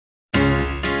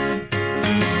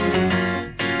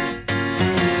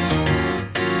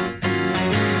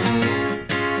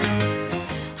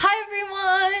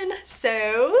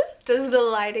Does the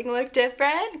lighting look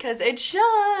different? Because it should.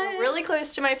 I'm really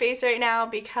close to my face right now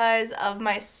because of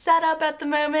my setup at the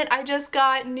moment. I just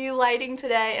got new lighting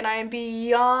today and I am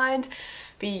beyond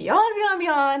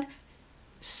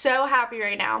so happy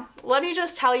right now. Let me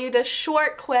just tell you the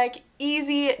short, quick,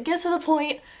 easy, get to the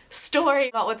point story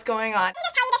about what's going on.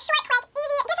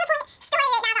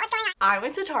 I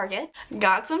went to Target,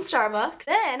 got some Starbucks,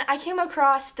 then I came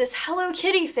across this Hello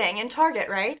Kitty thing in Target,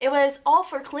 right? It was all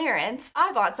for clearance.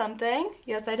 I bought something.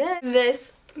 Yes, I did.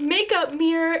 This makeup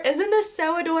mirror. Isn't this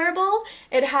so adorable?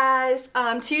 It has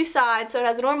two sides, so it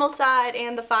has a normal side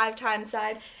and the 5x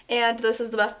side, and this is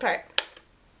the best part.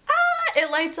 It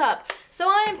lights up. So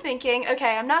I am thinking,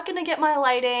 okay, I'm not gonna get my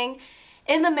lighting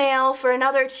in the mail for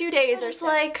another 2 days or so.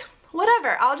 Like,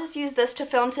 whatever, I'll just use this to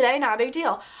film today, not a big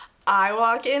deal. I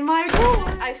walk in my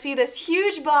room, I see this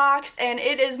huge box, and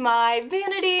it is my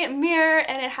vanity mirror,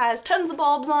 and it has tons of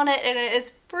bulbs on it, and it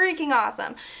is freaking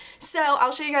awesome. So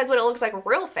I'll show you guys what it looks like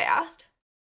real fast.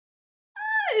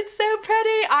 It's so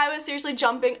pretty. I was seriously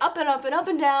jumping up and up and up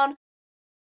and down.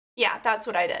 Yeah, that's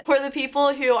what I did. For the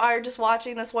people who are just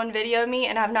watching this one video of me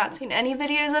and have not seen any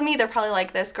videos of me, they're probably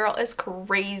like, this girl is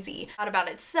crazy. Not about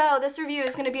it. So this review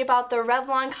is going to be about the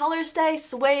Revlon Color Stay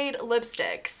Suede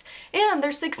lipsticks. And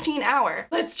they're 16-hour.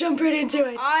 Let's jump right into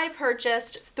it. I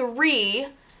purchased 3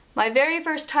 my very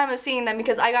first time of seeing them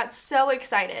because I got so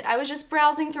excited. I was just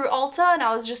browsing through Ulta and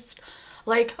I was just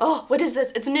like, oh, what is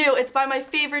this? It's new. It's by my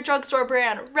favorite drugstore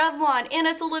brand, Revlon, and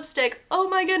it's a lipstick. Oh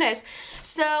my goodness.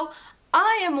 So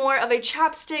I am more of a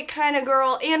chapstick kind of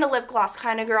girl and a lip gloss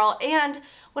kind of girl, and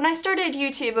when I started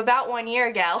YouTube about 1 year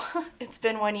ago, it's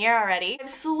been 1 year already, I've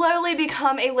slowly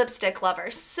become a lipstick lover.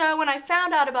 So when I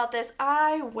found out about this,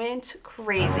 I went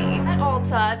crazy. At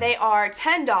Ulta, they are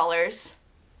 $10.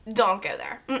 Don't go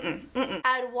there.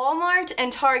 At Walmart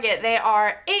and Target, they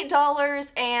are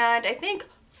 $8 and I think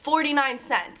 49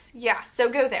 cents. Yeah, so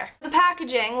go there. The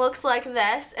packaging looks like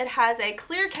this. It has a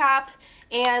clear cap,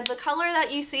 and the color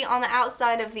that you see on the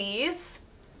outside of these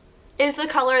is the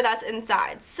color that's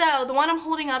inside. So the one I'm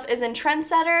holding up is in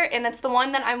Trendsetter, and it's the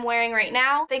one that I'm wearing right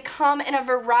now. They come in a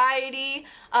variety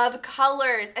of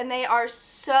colors, and they are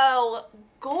so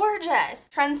gorgeous.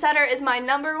 Trendsetter is my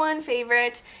 #1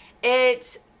 favorite.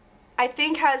 It, I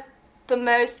think, has the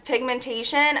most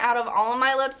pigmentation out of all of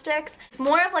my lipsticks. It's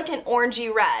more of like an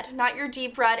orangey red, not your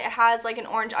deep red. It has like an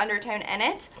orange undertone in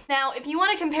it. Now, if you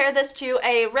want to compare this to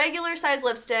a regular size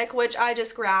lipstick, which I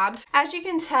just grabbed, as you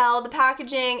can tell, the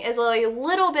packaging is a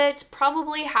little bit,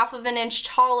 probably half of an inch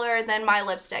taller than my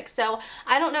lipstick. So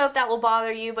I don't know if that will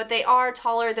bother you, but they are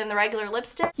taller than the regular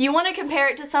lipstick. You want to compare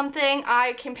it to something,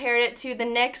 I compared it to the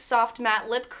NYX Soft Matte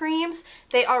Lip Creams.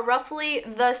 They are roughly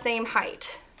the same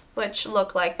height, which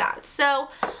look like that. So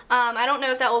I don't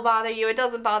know if that will bother you. It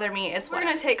doesn't bother me. We're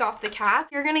gonna take off the cap.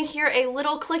 You're gonna hear a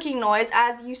little clicking noise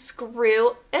as you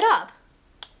screw it up.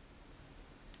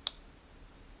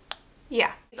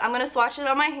 Yeah. I'm gonna swatch it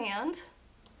on my hand.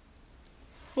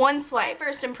 One swipe. My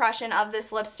first impression of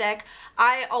this lipstick,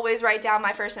 I always write down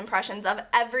my first impressions of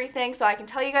everything so I can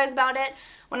tell you guys about it.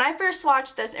 When I first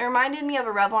swatched this, it reminded me of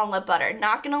a Revlon lip butter.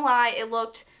 Not gonna lie, it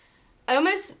looked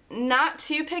almost not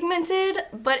too pigmented,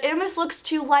 but it almost looks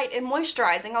too light and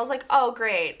moisturizing. I was like, oh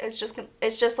great, it's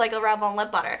just like a Revlon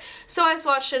lip butter. So I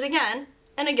swatched it again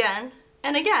and again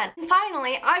and again. And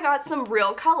finally, I got some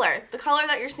real color, the color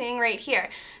that you're seeing right here.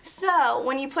 So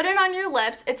when you put it on your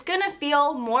lips, it's gonna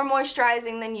feel more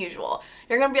moisturizing than usual.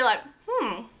 You're gonna be like,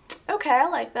 okay, I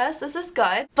like this. This is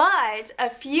good. But a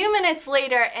few minutes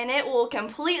later, and it will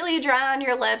completely dry on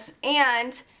your lips,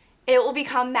 and it will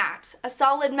become matte, a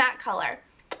solid matte color.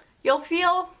 You'll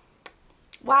feel,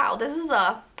 wow, this is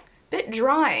a bit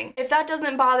drying. If that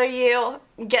doesn't bother you,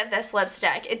 get this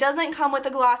lipstick. It doesn't come with a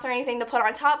gloss or anything to put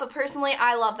on top, but personally,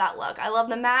 I love that look. I love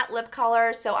the matte lip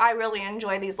color, so I really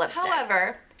enjoy these lipsticks.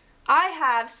 However, I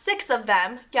have 6 of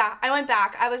them. Yeah, I went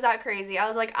back. I was that crazy. I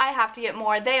was like, I have to get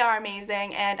more. They are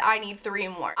amazing, and I need 3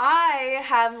 more. I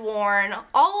have worn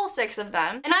all 6 of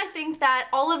them, and I think that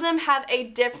all of them have a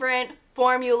different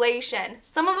formulation.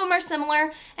 Some of them are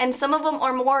similar, and some of them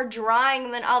are more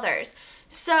drying than others.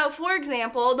 So, for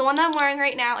example, the one that I'm wearing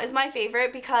right now is my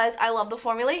favorite because I love the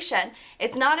formulation.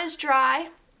 It's not as dry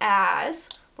as,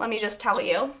 let me just tell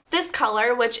you, this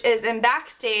color, which is in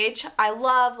Backstage. I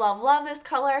love, love, love this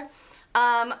color.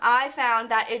 I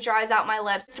found that it dries out my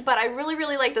lips, but I really,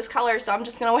 really like this color, so I'm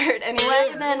just gonna wear it anyway.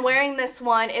 And then wearing this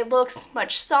one, it looks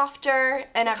much softer,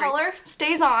 and the color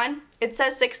stays on. It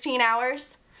says 16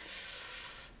 hours.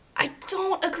 I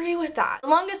don't agree with that. The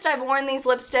longest I've worn these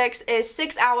lipsticks is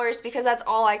 6 hours because that's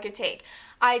all I could take.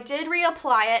 I did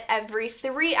reapply it every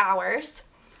 3 hours,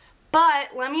 but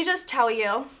let me just tell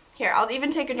you, Here, I'll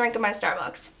even take a drink of my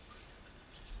Starbucks.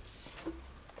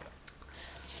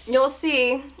 You'll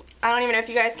see, I don't even know if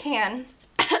you guys can,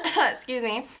 excuse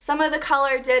me, some of the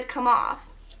color did come off.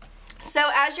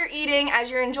 So as you're eating, as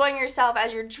you're enjoying yourself,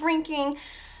 as you're drinking,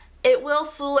 it will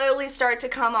slowly start to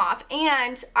come off.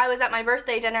 And I was at my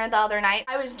birthday dinner the other night.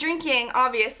 I was drinking,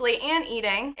 obviously, and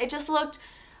eating. It just looked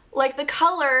like the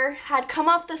color had come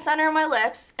off the center of my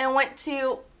lips and went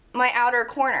to my outer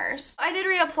corners. I did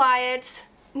reapply it.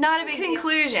 Not a big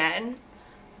conclusion.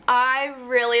 I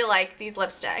really like these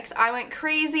lipsticks. I went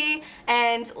crazy,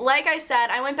 and like I said,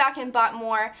 I went back and bought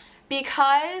more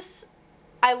because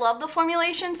I love the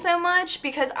formulation so much,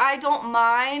 because I don't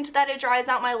mind that it dries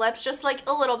out my lips just like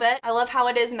a little bit. I love how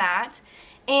it is matte,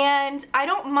 and I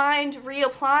don't mind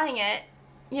reapplying it,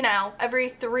 you know, every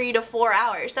 3 to 4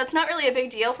 hours. That's not really a big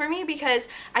deal for me because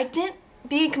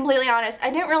being completely honest,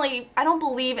 I don't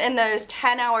believe in those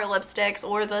 10-hour lipsticks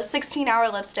or the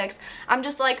 16-hour lipsticks. I'm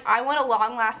just like, I want a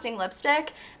long-lasting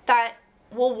lipstick that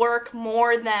will work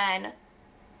more than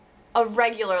a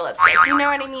regular lipstick. Do you know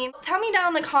what I mean? Tell me down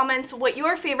in the comments what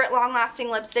your favorite long-lasting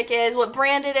lipstick is, what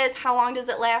brand it is, how long does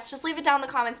it last. Just leave it down in the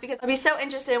comments because I'll be so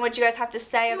interested in what you guys have to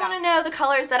say about it. If you want to know the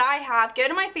colors that I have, go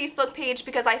to my Facebook page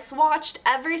because I swatched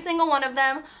every single one of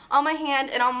them on my hand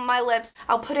and on my lips.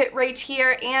 I'll put it right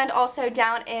here and also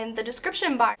down in the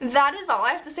description bar. That is all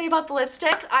I have to say about the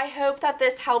lipstick. I hope that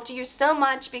this helped you so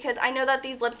much because I know that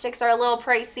these lipsticks are a little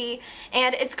pricey,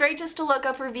 and it's great just to look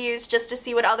up reviews just to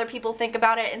see what other people think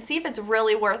about it and see if it's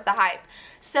really worth the hype.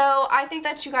 So I think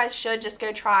that you guys should just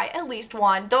go try at least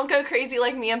one. Don't go crazy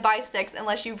like me and buy 6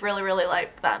 unless you really, really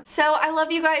like them. So I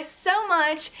love you guys so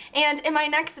much, and in my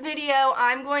next video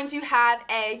I'm going to have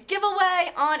a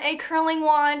giveaway on a curling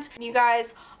wand. You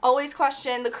guys always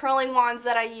question the curling wands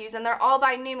that I use, and they're all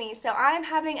by NuMe, so I'm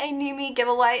having a NuMe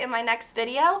giveaway in my next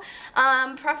video,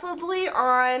 preferably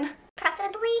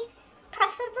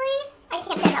I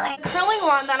can't say that word. The curling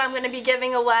wand that I'm going to be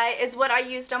giving away is what I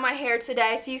used on my hair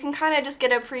today, so you can kind of just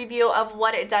get a preview of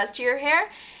what it does to your hair.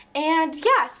 And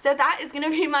yeah, so that is going to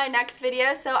be my next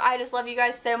video, so I just love you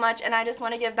guys so much and I just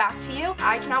want to give back to you.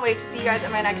 I cannot wait to see you guys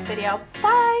in my next video.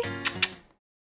 Bye!